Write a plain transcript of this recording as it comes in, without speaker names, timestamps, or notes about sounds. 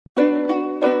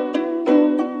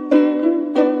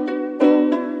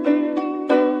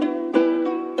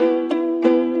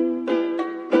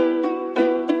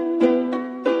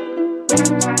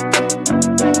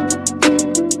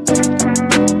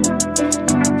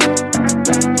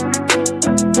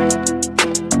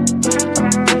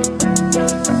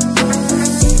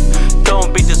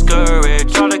Don't be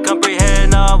discouraged, try to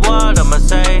comprehend what I'ma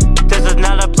say. This is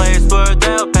not a place where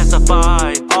they'll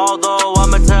pacify, although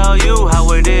I'ma tell you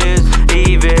how it is.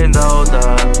 Even though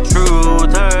the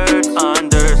truth hurts,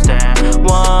 understand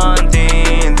one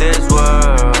thing: this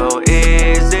world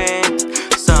isn't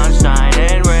sunshine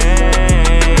and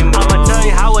rain. I'ma tell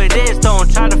you how it is, don't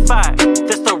try to fight.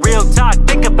 This the real talk,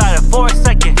 think about it for a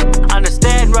second.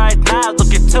 Understand right now,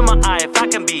 look into my eye. If I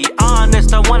can be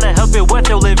honest, I wanna help you with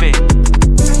your living.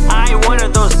 I ain't one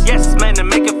of those yes men to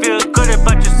make you feel good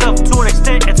about yourself. To an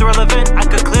extent, it's irrelevant. I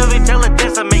could clearly tell it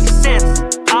doesn't make sense.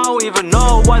 I don't even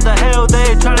know why the hell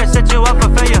they try to set you up for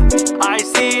failure. I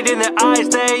see it in their eyes,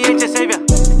 they ain't your savior.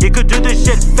 You could do this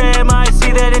shit, fam, I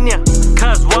see that in ya.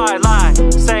 Cause why lie,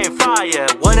 saying fire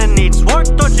when it needs work?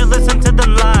 Don't you listen to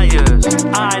them liars.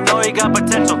 I know you got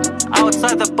potential,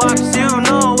 outside the box you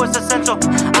know it's essential.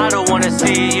 I don't wanna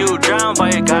see you drown,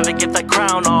 but you gotta get that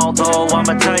crown. Although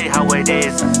I'ma tell you how it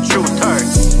is, truth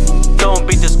hurts. Don't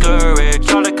be discouraged,